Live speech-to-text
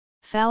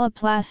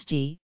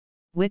Phalloplasty,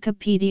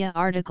 Wikipedia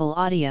article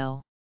audio.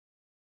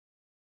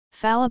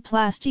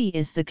 Phalloplasty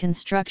is the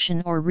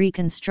construction or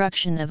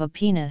reconstruction of a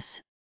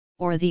penis,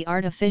 or the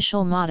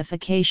artificial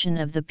modification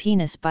of the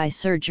penis by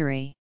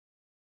surgery.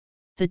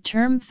 The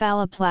term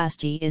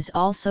phalloplasty is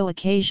also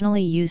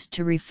occasionally used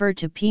to refer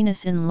to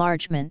penis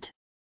enlargement.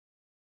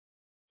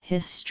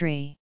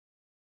 History.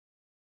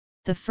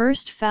 The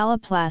first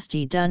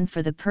phalloplasty done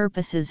for the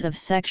purposes of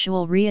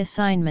sexual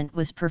reassignment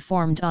was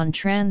performed on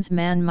trans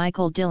man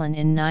Michael Dillon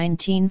in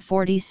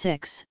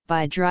 1946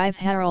 by Drive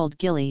Harold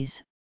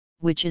Gillies,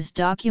 which is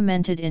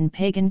documented in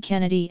Pagan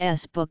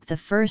Kennedy's book The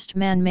First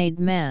Man-Made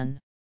Man.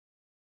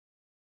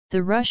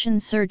 The Russian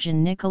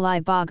surgeon Nikolai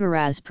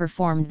Bogoraz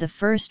performed the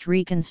first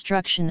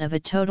reconstruction of a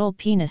total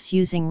penis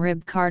using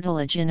rib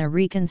cartilage in a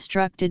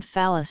reconstructed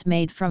phallus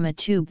made from a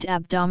tubed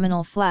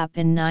abdominal flap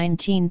in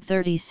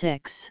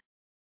 1936.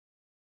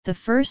 The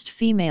first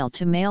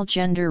female-to-male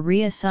gender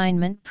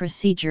reassignment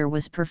procedure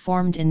was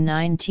performed in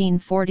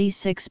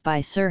 1946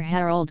 by Sir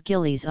Harold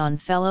Gillies on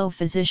fellow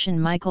physician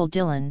Michael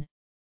Dillon,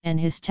 and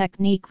his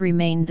technique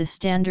remained the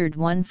standard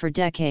one for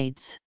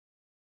decades.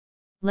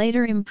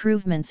 Later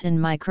improvements in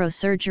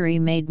microsurgery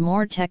made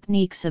more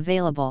techniques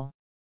available.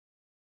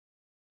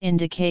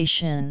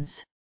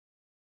 Indications.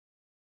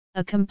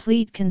 A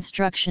complete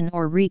construction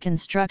or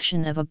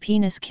reconstruction of a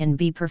penis can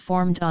be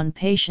performed on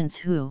patients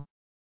who.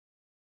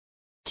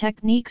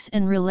 Techniques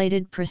and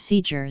related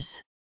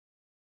procedures.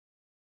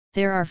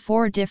 There are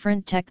 4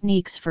 different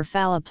techniques for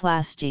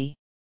phalloplasty.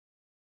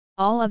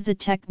 All of the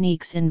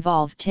techniques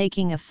involve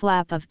taking a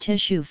flap of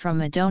tissue from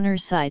a donor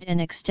site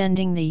and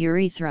extending the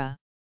urethra.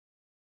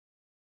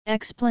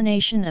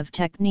 Explanation of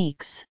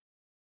techniques.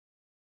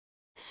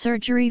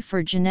 Surgery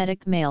for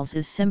genetic males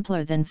is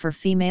simpler than for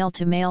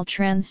female-to-male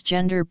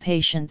transgender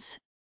patients,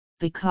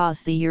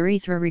 because the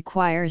urethra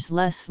requires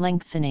less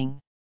lengthening.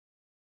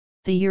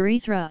 The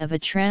urethra of a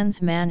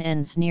trans man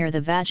ends near the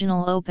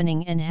vaginal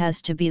opening and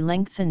has to be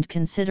lengthened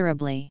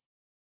considerably.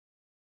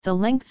 The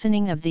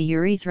lengthening of the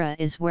urethra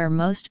is where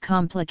most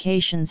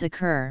complications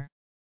occur.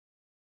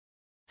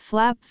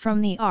 Flap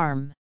from the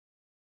arm.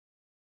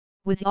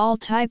 With all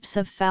types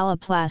of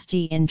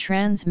phalloplasty in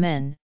trans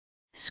men,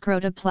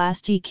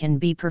 scrotoplasty can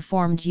be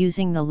performed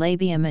using the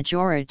labia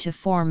majora to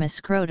form a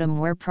scrotum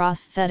where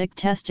prosthetic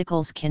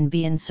testicles can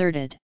be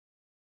inserted.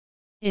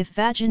 If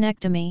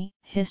vaginectomy,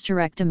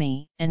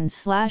 hysterectomy,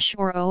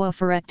 and/or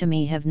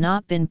oophorectomy have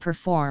not been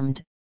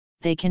performed,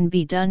 they can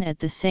be done at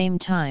the same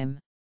time.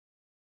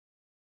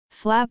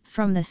 Flap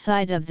from the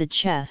side of the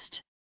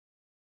chest.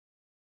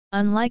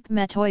 Unlike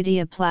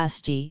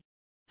metoidioplasty,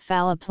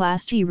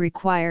 phalloplasty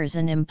requires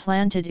an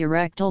implanted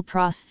erectile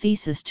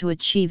prosthesis to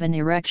achieve an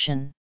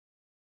erection.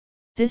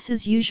 This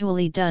is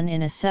usually done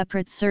in a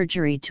separate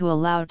surgery to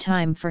allow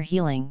time for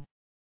healing.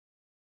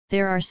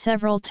 There are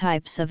several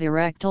types of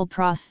erectile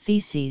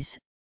prostheses,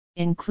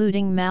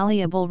 including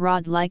malleable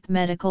rod-like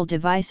medical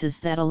devices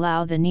that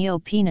allow the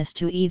neopenis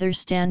to either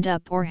stand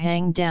up or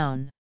hang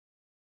down.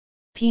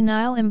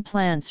 Penile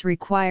implants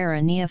require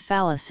a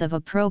neophallus of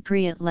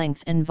appropriate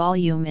length and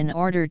volume in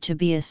order to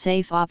be a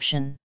safe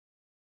option.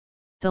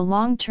 The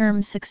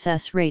long-term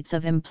success rates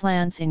of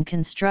implants in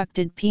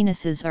constructed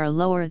penises are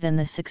lower than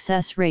the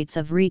success rates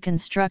of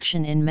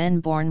reconstruction in men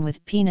born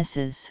with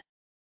penises.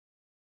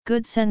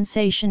 Good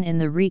sensation in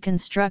the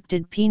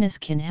reconstructed penis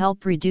can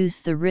help reduce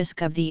the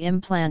risk of the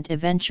implant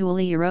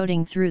eventually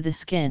eroding through the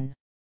skin.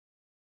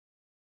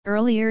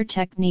 Earlier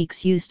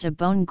techniques used a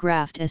bone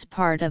graft as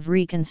part of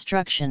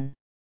reconstruction.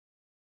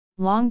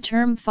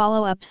 Long-term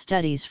follow-up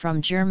studies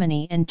from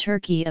Germany and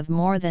Turkey of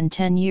more than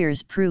 10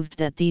 years proved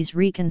that these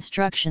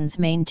reconstructions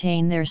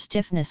maintain their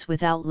stiffness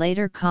without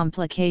later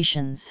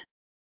complications.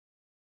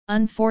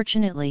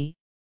 Unfortunately,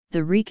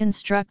 the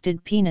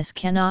reconstructed penis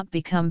cannot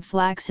become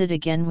flaccid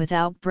again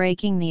without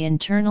breaking the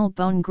internal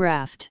bone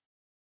graft.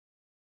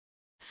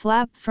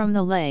 Flap from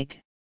the leg.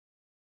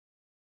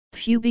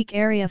 Pubic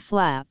area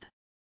flap.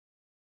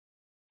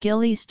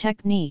 Gillies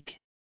technique.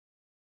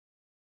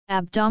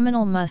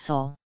 Abdominal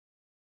muscle.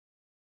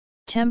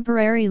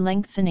 Temporary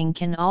lengthening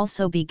can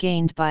also be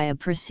gained by a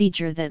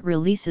procedure that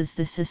releases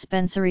the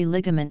suspensory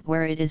ligament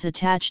where it is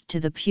attached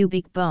to the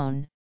pubic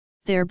bone,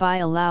 thereby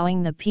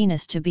allowing the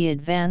penis to be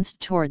advanced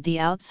toward the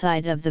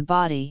outside of the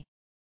body.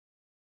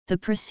 The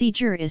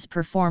procedure is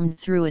performed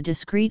through a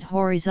discrete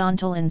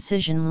horizontal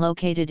incision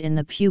located in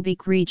the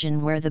pubic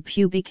region where the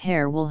pubic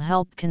hair will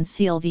help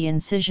conceal the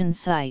incision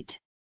site.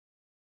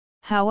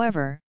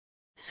 However,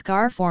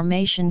 scar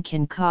formation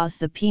can cause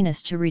the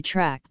penis to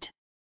retract.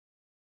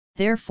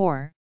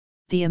 Therefore,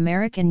 the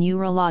American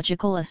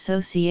Urological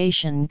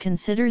Association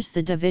considers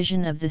the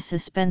division of the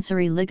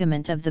suspensory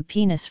ligament of the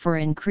penis for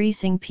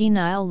increasing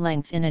penile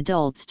length in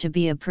adults to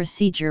be a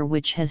procedure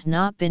which has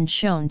not been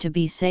shown to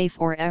be safe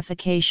or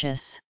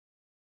efficacious.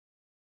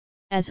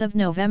 As of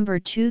November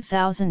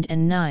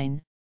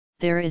 2009,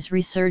 there is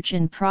research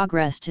in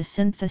progress to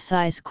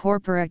synthesize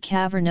corpora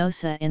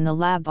cavernosa in the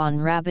lab on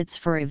rabbits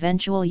for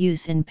eventual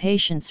use in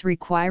patients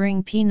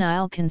requiring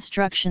penile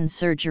construction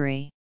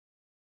surgery.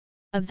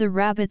 Of the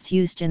rabbits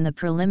used in the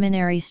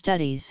preliminary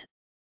studies,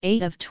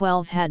 8 of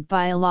 12 had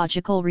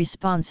biological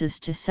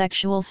responses to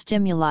sexual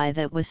stimuli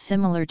that was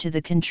similar to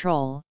the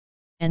control,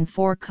 and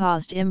 4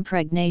 caused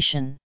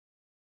impregnation.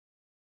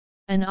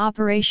 An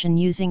operation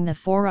using the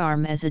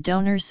forearm as a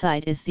donor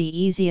site is the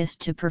easiest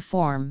to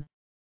perform,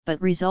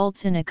 but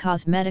results in a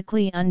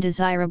cosmetically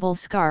undesirable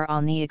scar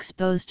on the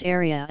exposed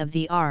area of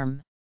the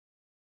arm.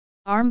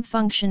 Arm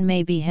function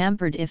may be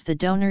hampered if the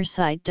donor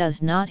site does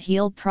not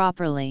heal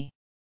properly.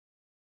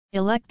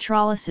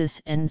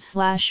 Electrolysis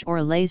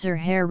and/or laser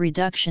hair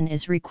reduction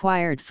is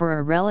required for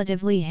a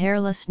relatively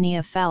hairless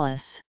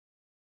neophallus.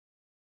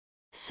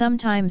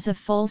 Sometimes a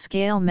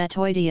full-scale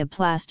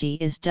metoidioplasty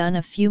is done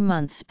a few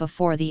months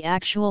before the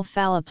actual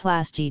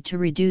phalloplasty to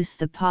reduce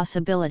the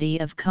possibility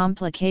of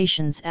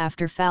complications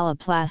after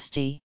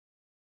phalloplasty.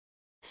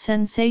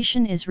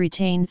 Sensation is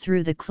retained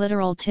through the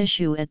clitoral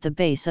tissue at the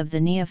base of the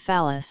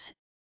neophallus,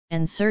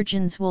 and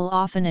surgeons will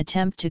often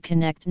attempt to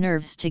connect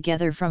nerves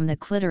together from the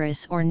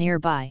clitoris or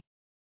nearby.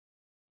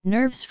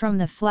 Nerves from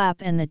the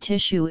flap and the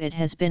tissue it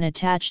has been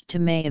attached to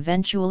may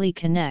eventually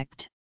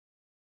connect.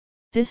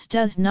 This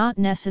does not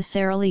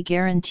necessarily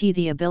guarantee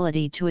the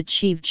ability to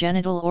achieve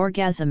genital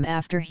orgasm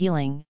after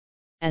healing,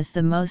 as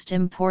the most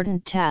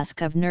important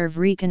task of nerve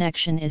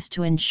reconnection is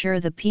to ensure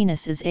the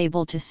penis is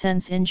able to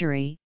sense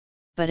injury,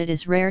 but it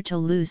is rare to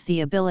lose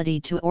the ability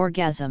to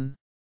orgasm.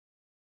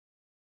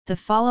 The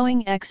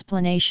following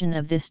explanation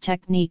of this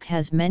technique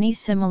has many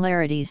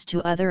similarities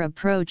to other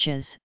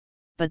approaches,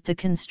 but the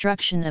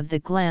construction of the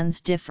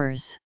glands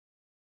differs.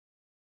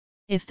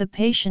 If the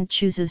patient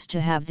chooses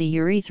to have the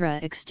urethra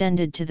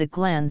extended to the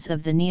glands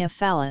of the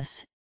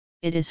neophallus,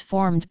 it is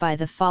formed by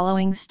the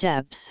following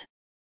steps.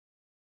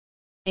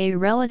 A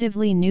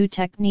relatively new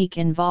technique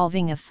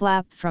involving a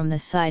flap from the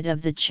side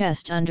of the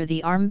chest under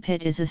the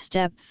armpit is a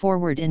step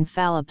forward in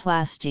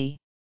phalloplasty.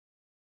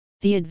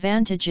 The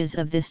advantages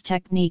of this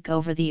technique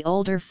over the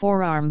older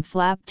forearm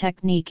flap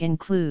technique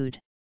include.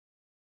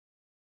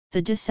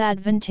 The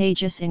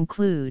disadvantages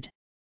include.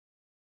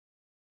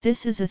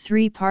 This is a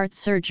 3-part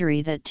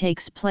surgery that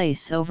takes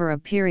place over a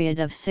period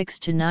of 6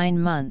 to 9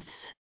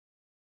 months.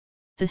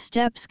 The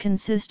steps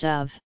consist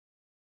of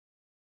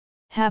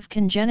have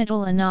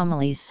congenital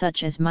anomalies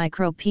such as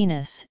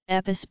micropenis,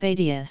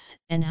 epispadias,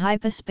 and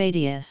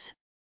hypospadias,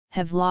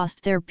 have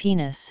lost their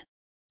penis,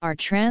 are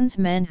trans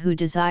men who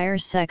desire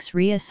sex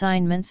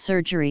reassignment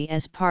surgery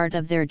as part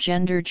of their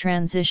gender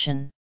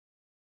transition.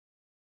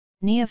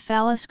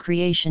 Neophallus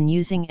creation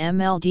using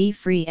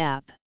MLD-free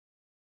app.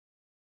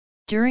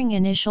 During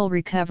initial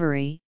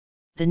recovery,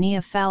 the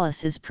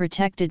neophallus is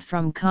protected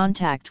from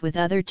contact with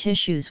other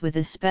tissues with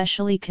a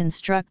specially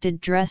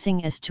constructed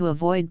dressing as to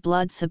avoid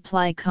blood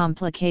supply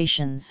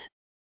complications.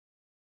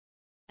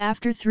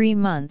 After 3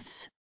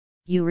 months,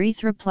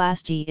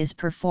 urethroplasty is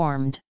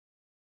performed.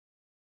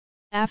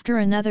 After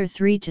another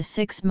 3 to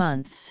 6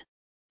 months,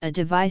 a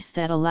device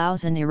that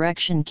allows an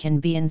erection can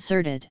be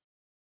inserted.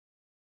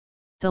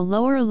 The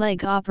lower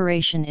leg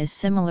operation is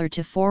similar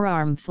to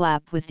forearm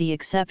flap with the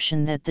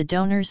exception that the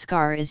donor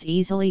scar is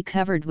easily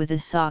covered with a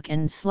sock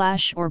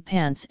and/or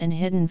pants and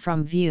hidden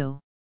from view.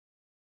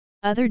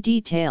 Other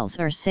details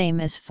are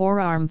same as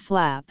forearm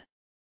flap,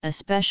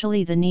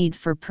 especially the need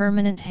for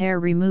permanent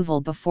hair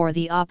removal before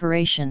the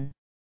operation.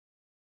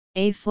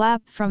 A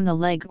flap from the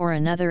leg or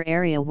another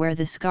area where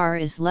the scar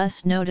is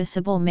less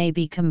noticeable may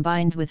be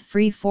combined with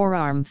free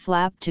forearm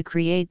flap to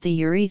create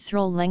the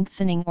urethral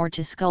lengthening or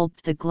to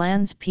sculpt the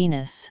glans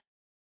penis.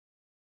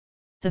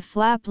 The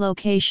flap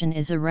location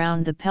is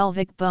around the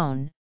pelvic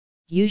bone,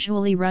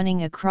 usually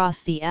running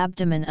across the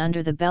abdomen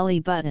under the belly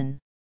button.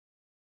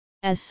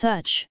 As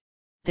such,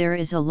 there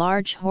is a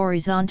large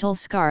horizontal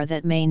scar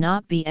that may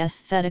not be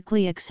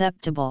aesthetically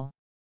acceptable.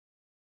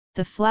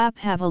 The flap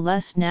have a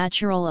less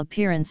natural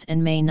appearance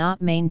and may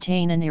not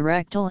maintain an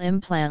erectile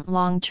implant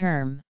long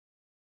term.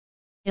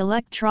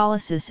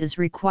 Electrolysis is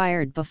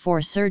required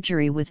before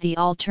surgery with the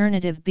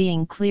alternative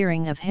being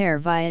clearing of hair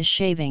via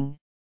shaving,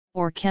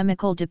 or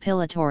chemical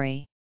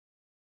depilatory.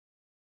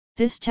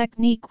 This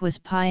technique was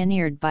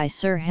pioneered by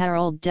Sir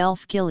Harold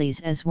Delph Gillies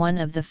as one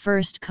of the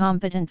first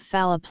competent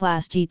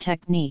phalloplasty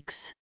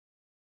techniques.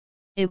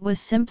 It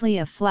was simply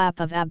a flap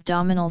of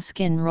abdominal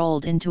skin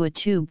rolled into a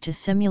tube to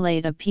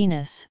simulate a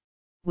penis,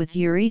 with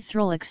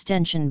urethral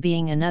extension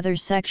being another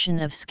section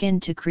of skin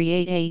to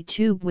create a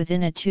tube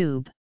within a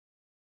tube.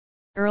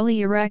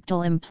 Early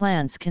erectile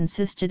implants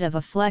consisted of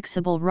a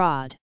flexible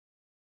rod.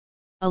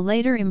 A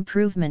later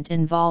improvement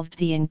involved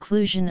the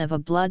inclusion of a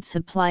blood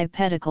supply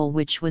pedicle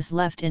which was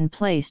left in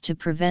place to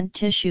prevent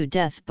tissue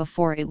death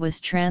before it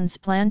was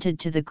transplanted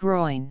to the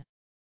groin.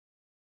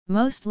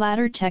 Most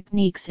latter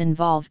techniques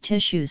involve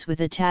tissues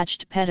with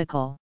attached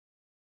pedicle.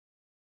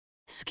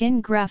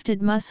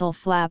 Skin-grafted muscle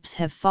flaps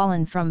have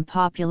fallen from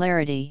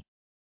popularity.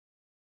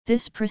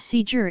 This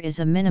procedure is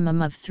a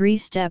minimum of 3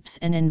 steps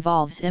and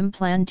involves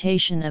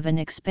implantation of an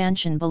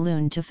expansion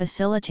balloon to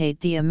facilitate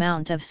the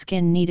amount of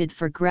skin needed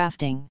for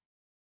grafting.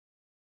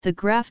 The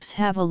grafts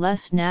have a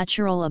less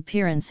natural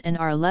appearance and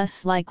are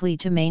less likely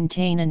to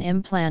maintain an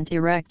implant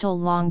erectile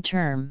long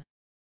term.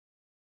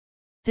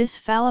 This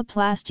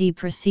phalloplasty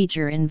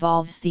procedure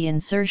involves the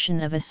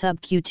insertion of a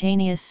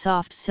subcutaneous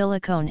soft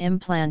silicone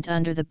implant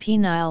under the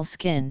penile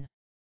skin.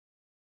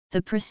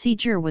 The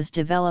procedure was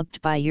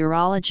developed by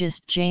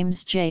urologist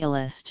James J.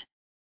 List.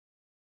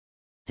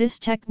 This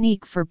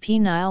technique for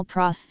penile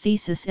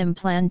prosthesis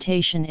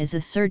implantation is a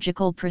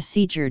surgical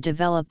procedure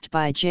developed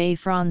by J.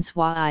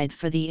 Francois Ide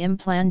for the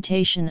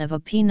implantation of a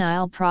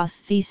penile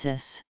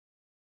prosthesis.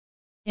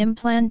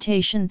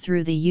 Implantation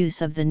through the use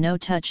of the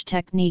no-touch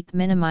technique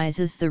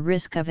minimizes the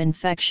risk of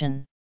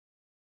infection.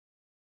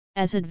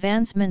 As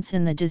advancements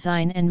in the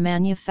design and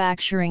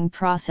manufacturing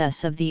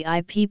process of the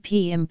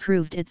IPP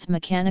improved, its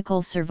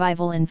mechanical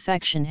survival,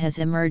 infection has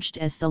emerged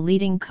as the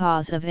leading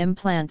cause of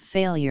implant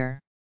failure.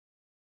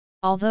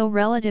 Although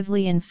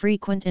relatively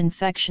infrequent,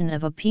 infection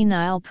of a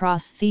penile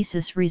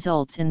prosthesis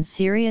results in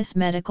serious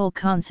medical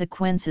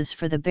consequences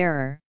for the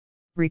bearer,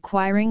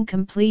 requiring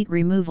complete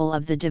removal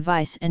of the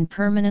device and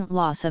permanent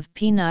loss of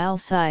penile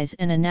size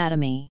and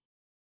anatomy.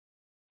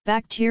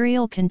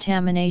 Bacterial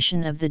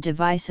contamination of the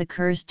device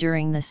occurs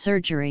during the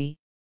surgery,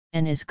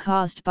 and is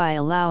caused by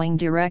allowing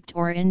direct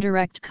or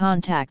indirect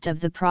contact of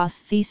the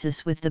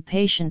prosthesis with the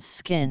patient's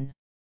skin.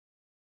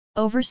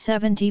 Over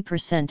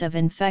 70% of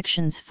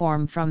infections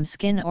form from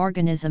skin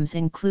organisms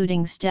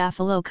including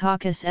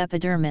Staphylococcus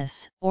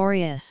epidermis,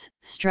 aureus,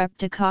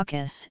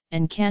 Streptococcus,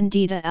 and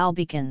Candida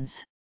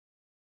albicans.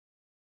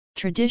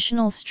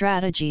 Traditional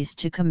strategies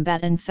to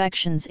combat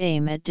infections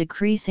aim at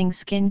decreasing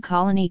skin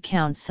colony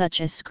count,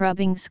 such as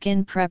scrubbing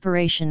skin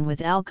preparation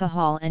with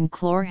alcohol and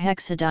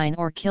chlorhexidine,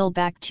 or kill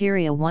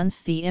bacteria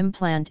once the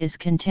implant is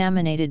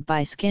contaminated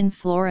by skin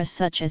flora,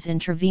 such as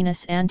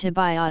intravenous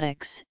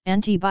antibiotics,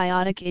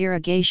 antibiotic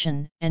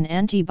irrigation, and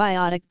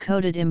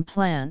antibiotic-coated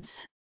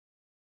implants.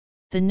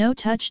 The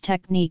no-touch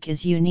technique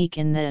is unique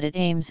in that it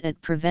aims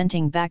at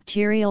preventing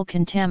bacterial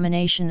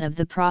contamination of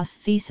the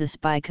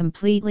prosthesis by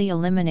completely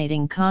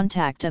eliminating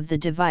contact of the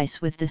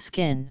device with the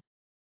skin.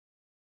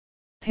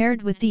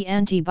 Paired with the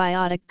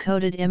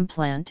antibiotic-coated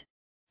implant,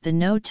 the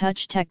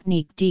no-touch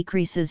technique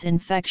decreases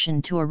infection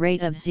to a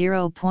rate of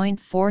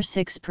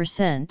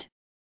 0.46%,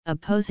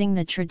 opposing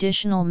the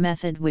traditional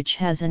method, which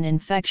has an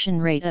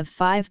infection rate of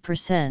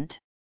 5%.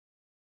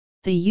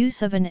 The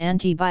use of an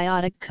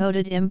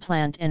antibiotic-coated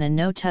implant and a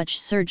no-touch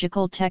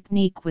surgical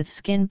technique with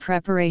skin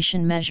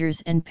preparation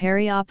measures and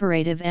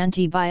perioperative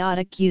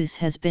antibiotic use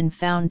has been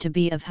found to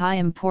be of high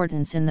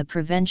importance in the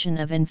prevention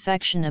of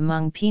infection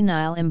among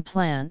penile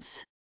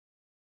implants.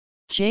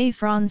 J.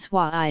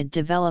 Francois Ide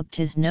developed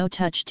his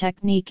no-touch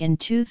technique in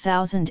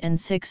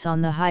 2006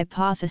 on the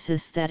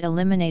hypothesis that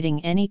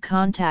eliminating any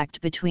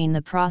contact between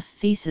the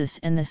prosthesis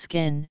and the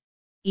skin,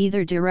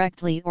 either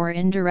directly or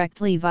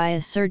indirectly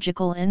via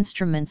surgical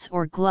instruments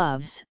or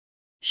gloves,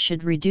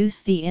 should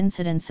reduce the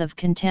incidence of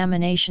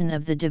contamination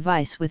of the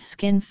device with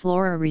skin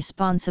flora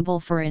responsible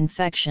for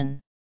infection.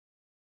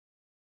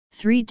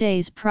 3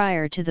 days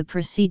prior to the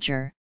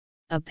procedure,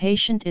 a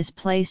patient is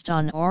placed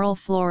on oral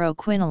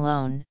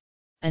fluoroquinolone,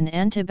 an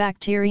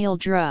antibacterial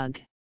drug.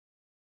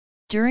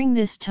 During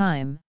this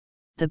time,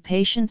 the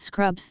patient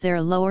scrubs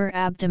their lower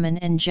abdomen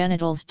and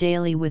genitals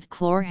daily with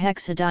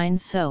chlorhexidine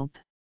soap.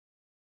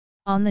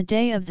 On the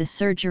day of the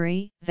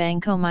surgery,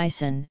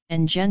 vancomycin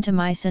and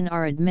gentamicin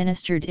are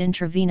administered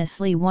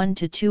intravenously 1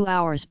 to 2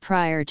 hours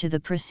prior to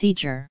the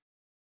procedure.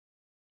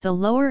 The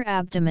lower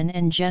abdomen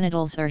and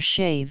genitals are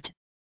shaved,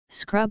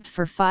 scrubbed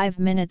for 5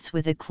 minutes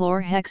with a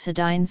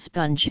chlorhexidine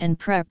sponge and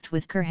prepped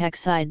with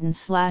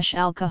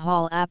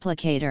chlorhexidine/alcohol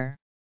applicator.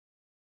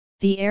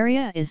 The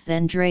area is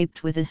then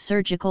draped with a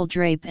surgical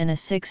drape and a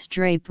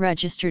 6-drape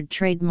registered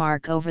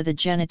trademark over the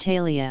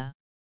genitalia.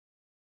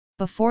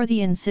 Before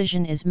the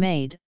incision is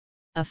made,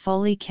 a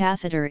Foley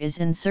catheter is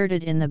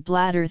inserted in the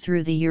bladder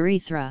through the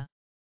urethra.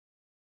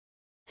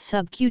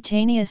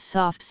 Subcutaneous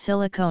soft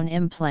silicone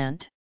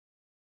implant.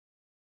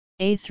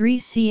 A 3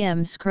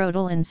 cm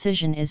scrotal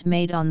incision is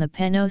made on the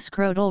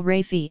penoscrotal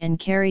raphe and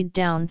carried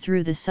down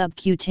through the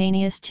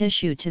subcutaneous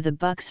tissue to the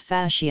buccal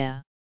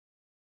fascia.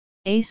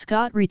 A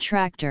Scott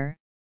retractor,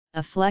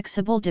 a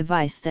flexible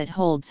device that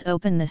holds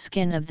open the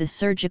skin of the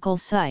surgical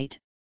site,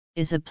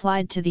 is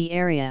applied to the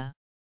area.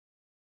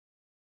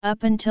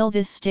 Up until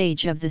this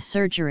stage of the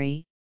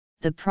surgery,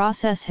 the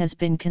process has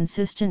been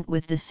consistent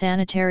with the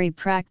sanitary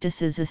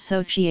practices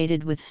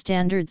associated with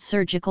standard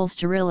surgical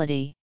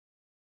sterility.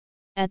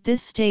 At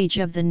this stage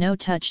of the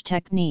no-touch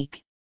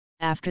technique,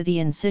 after the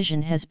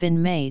incision has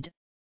been made,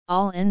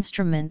 all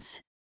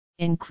instruments,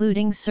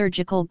 including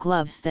surgical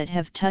gloves that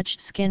have touched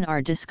skin,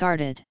 are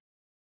discarded.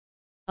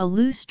 A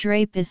loose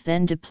drape is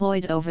then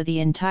deployed over the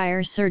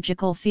entire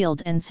surgical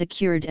field and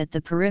secured at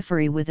the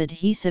periphery with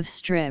adhesive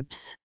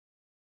strips.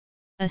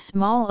 A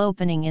small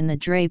opening in the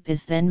drape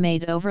is then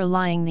made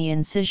overlying the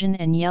incision,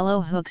 and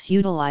yellow hooks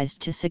utilized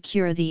to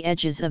secure the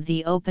edges of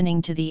the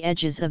opening to the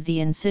edges of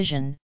the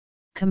incision,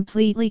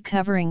 completely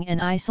covering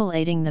and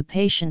isolating the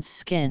patient's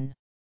skin.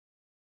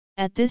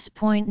 At this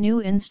point,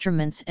 new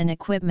instruments and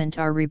equipment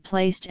are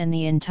replaced and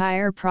the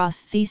entire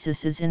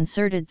prosthesis is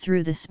inserted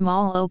through the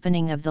small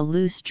opening of the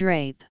loose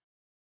drape.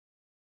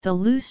 The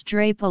loose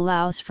drape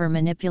allows for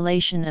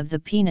manipulation of the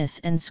penis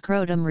and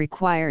scrotum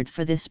required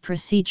for this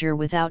procedure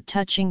without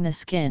touching the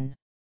skin.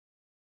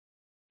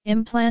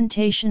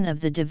 Implantation of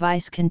the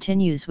device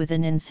continues with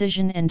an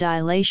incision and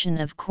dilation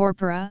of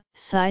corpora,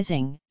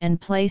 sizing,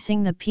 and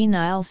placing the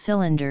penile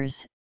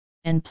cylinders,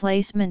 and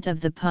placement of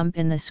the pump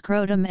in the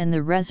scrotum and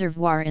the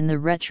reservoir in the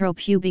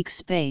retropubic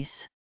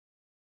space.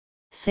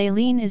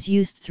 Saline is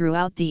used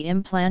throughout the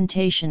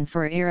implantation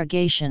for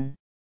irrigation.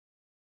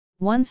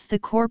 Once the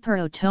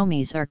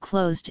corporotomies are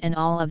closed and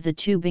all of the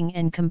tubing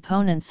and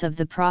components of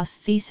the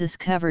prosthesis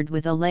covered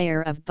with a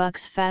layer of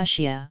Buck's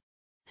fascia,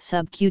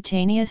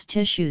 subcutaneous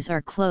tissues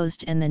are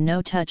closed and the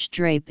no-touch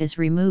drape is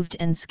removed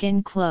and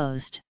skin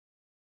closed.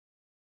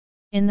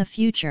 In the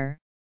future,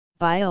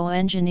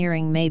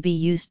 bioengineering may be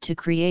used to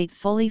create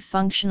fully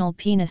functional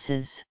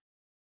penises.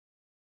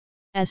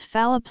 As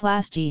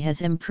phalloplasty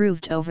has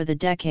improved over the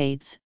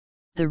decades,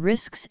 the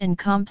risks and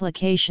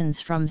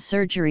complications from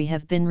surgery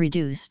have been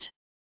reduced.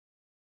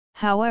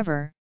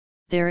 However,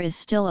 there is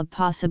still a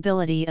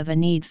possibility of a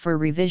need for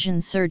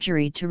revision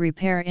surgery to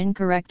repair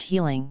incorrect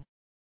healing.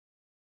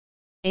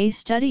 A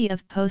study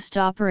of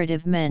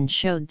postoperative men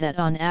showed that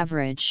on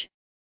average,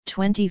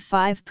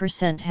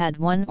 25% had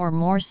one or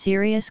more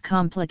serious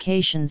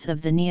complications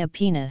of the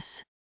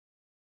neopenis.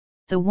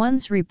 The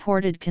ones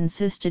reported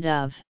consisted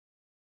of: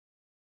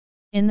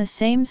 in the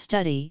same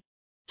study,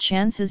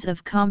 chances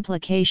of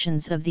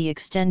complications of the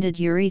extended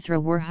urethra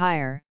were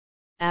higher,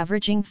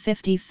 averaging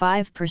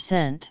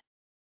 55%.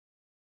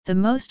 The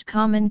most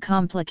common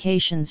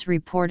complications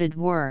reported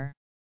were: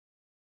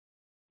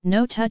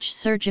 no-touch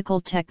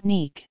surgical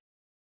technique.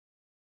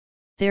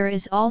 There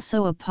is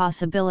also a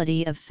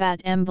possibility of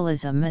fat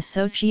embolism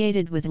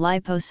associated with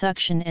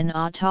liposuction and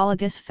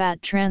autologous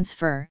fat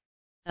transfer,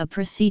 a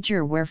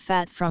procedure where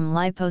fat from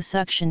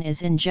liposuction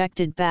is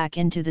injected back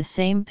into the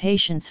same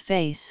patient's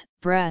face,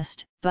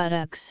 breast,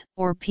 buttocks,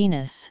 or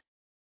penis.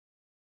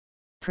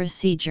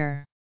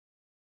 Procedure.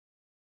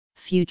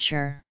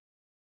 Future.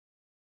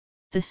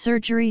 The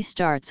surgery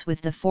starts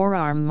with the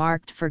forearm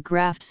marked for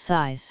graft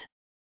size.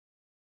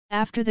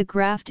 After the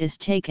graft is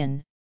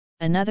taken,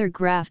 another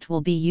graft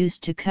will be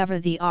used to cover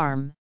the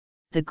arm.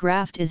 The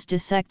graft is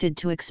dissected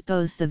to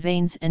expose the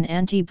veins and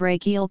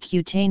antebrachial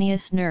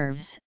cutaneous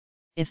nerves.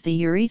 If the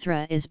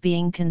urethra is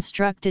being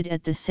constructed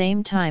at the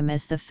same time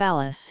as the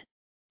phallus,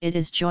 it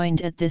is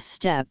joined at this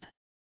step.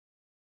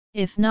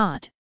 If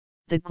not,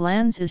 the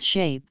glans is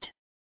shaped.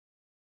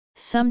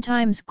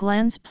 Sometimes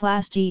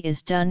glansplasty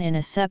is done in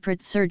a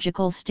separate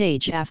surgical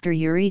stage after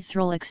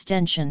urethral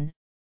extension.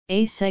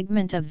 A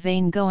segment of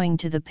vein going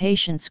to the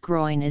patient's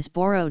groin is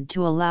borrowed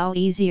to allow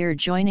easier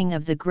joining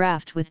of the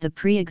graft with the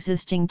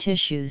pre-existing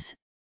tissues.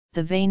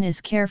 The vein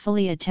is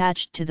carefully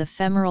attached to the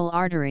femoral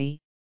artery.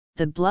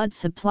 The blood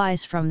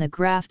supplies from the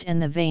graft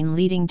and the vein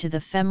leading to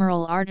the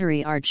femoral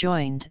artery are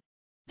joined.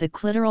 The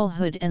clitoral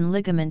hood and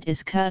ligament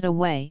is cut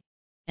away,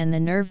 and the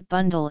nerve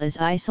bundle is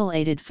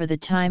isolated for the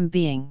time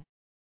being.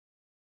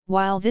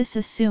 While this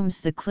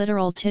assumes the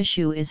clitoral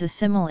tissue is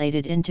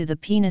assimilated into the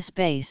penis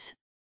base,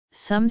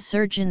 some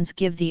surgeons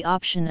give the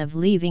option of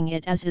leaving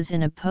it as is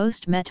in a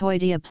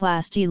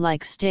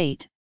post-metoidioplasty-like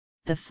state.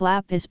 The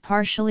flap is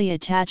partially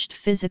attached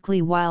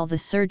physically while the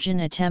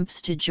surgeon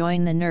attempts to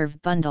join the nerve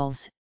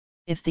bundles.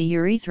 If the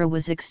urethra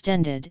was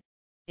extended,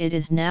 it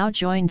is now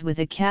joined with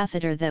a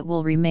catheter that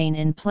will remain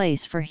in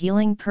place for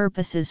healing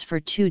purposes for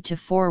 2 to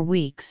 4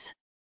 weeks.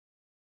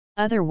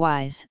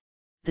 Otherwise,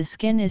 the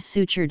skin is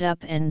sutured up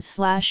and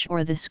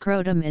or the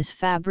scrotum is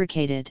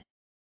fabricated.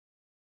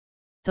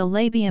 The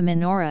labia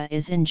minora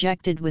is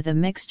injected with a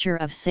mixture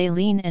of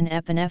saline and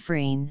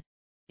epinephrine.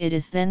 It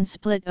is then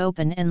split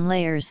open and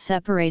layers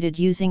separated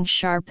using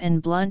sharp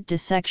and blunt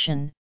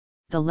dissection.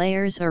 The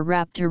layers are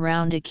wrapped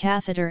around a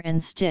catheter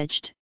and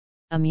stitched.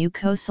 A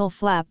mucosal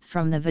flap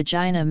from the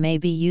vagina may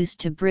be used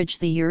to bridge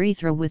the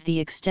urethra with the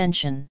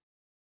extension.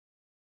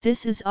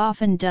 This is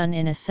often done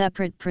in a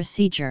separate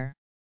procedure.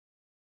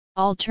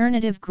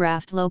 Alternative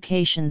graft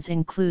locations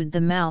include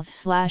the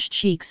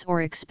mouth/cheeks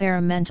or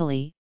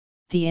experimentally,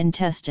 the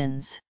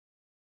intestines.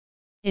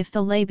 If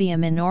the labia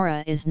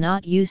minora is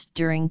not used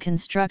during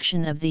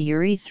construction of the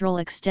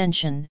urethral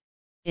extension,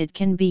 it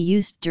can be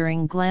used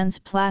during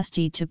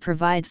glansplasty to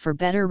provide for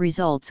better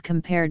results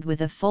compared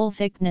with a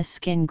full-thickness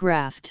skin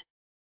graft.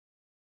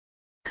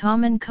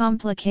 Common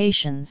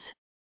complications: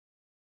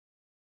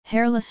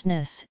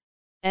 hairlessness,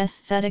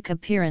 aesthetic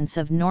appearance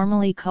of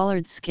normally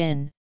colored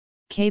skin,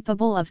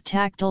 capable of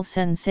tactile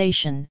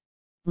sensation,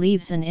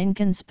 leaves an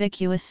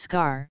inconspicuous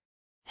scar,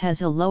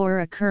 has a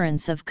lower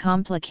occurrence of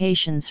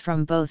complications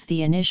from both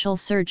the initial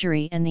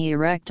surgery and the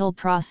erectile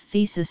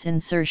prosthesis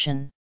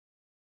insertion.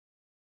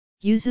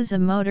 Uses a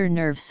motor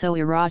nerve so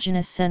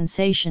erogenous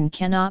sensation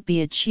cannot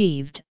be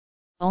achieved,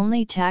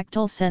 only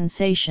tactile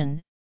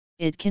sensation.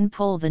 It can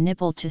pull the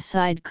nipple to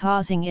side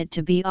causing it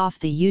to be off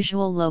the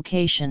usual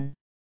location.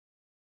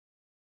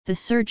 The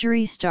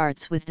surgery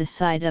starts with the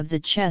side of the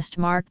chest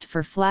marked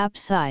for flap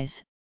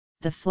size.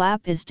 The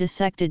flap is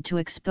dissected to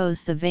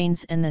expose the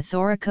veins and the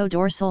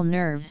thoracodorsal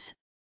nerves.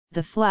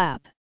 The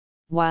flap,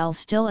 while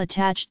still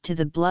attached to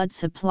the blood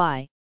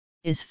supply,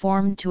 is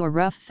formed to a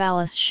rough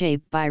phallus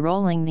shape by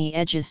rolling the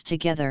edges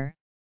together.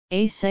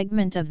 A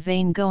segment of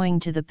vein going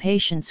to the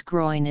patient's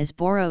groin is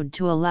borrowed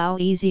to allow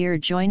easier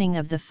joining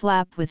of the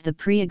flap with the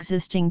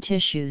pre-existing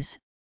tissues.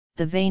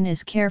 The vein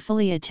is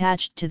carefully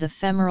attached to the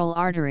femoral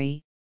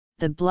artery.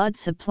 The blood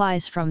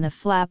supplies from the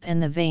flap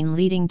and the vein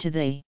leading to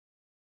the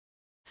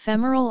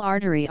femoral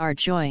artery are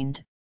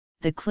joined.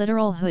 The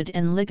clitoral hood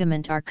and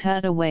ligament are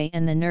cut away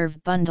and the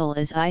nerve bundle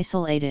is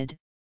isolated.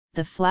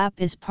 The flap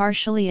is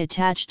partially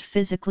attached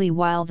physically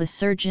while the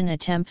surgeon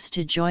attempts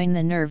to join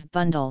the nerve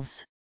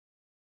bundles.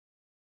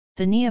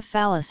 The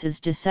neophallus is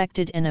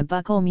dissected and a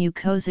buccal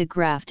mucosa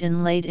graft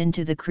inlaid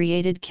into the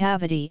created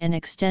cavity and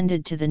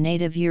extended to the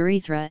native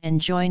urethra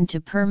and joined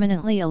to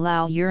permanently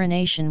allow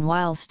urination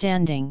while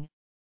standing.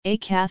 A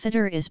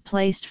catheter is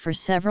placed for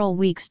several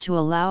weeks to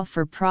allow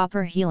for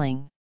proper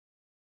healing.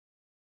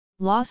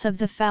 Loss of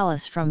the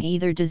phallus from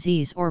either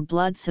disease or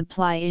blood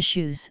supply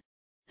issues,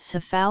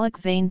 cephalic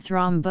vein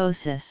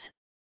thrombosis,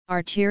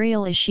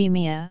 arterial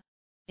ischemia,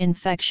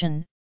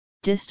 infection,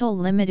 distal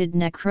limited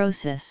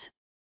necrosis,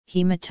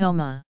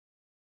 hematoma.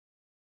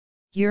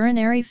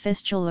 Urinary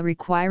fistula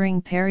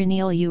requiring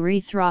perineal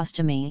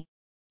urethrostomy,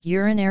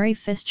 urinary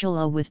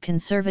fistula with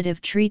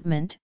conservative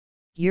treatment,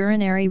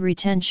 urinary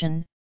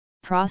retention,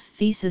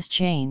 prosthesis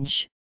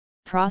change,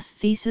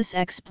 prosthesis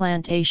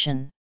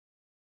explantation.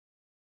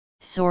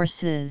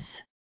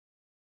 Sources.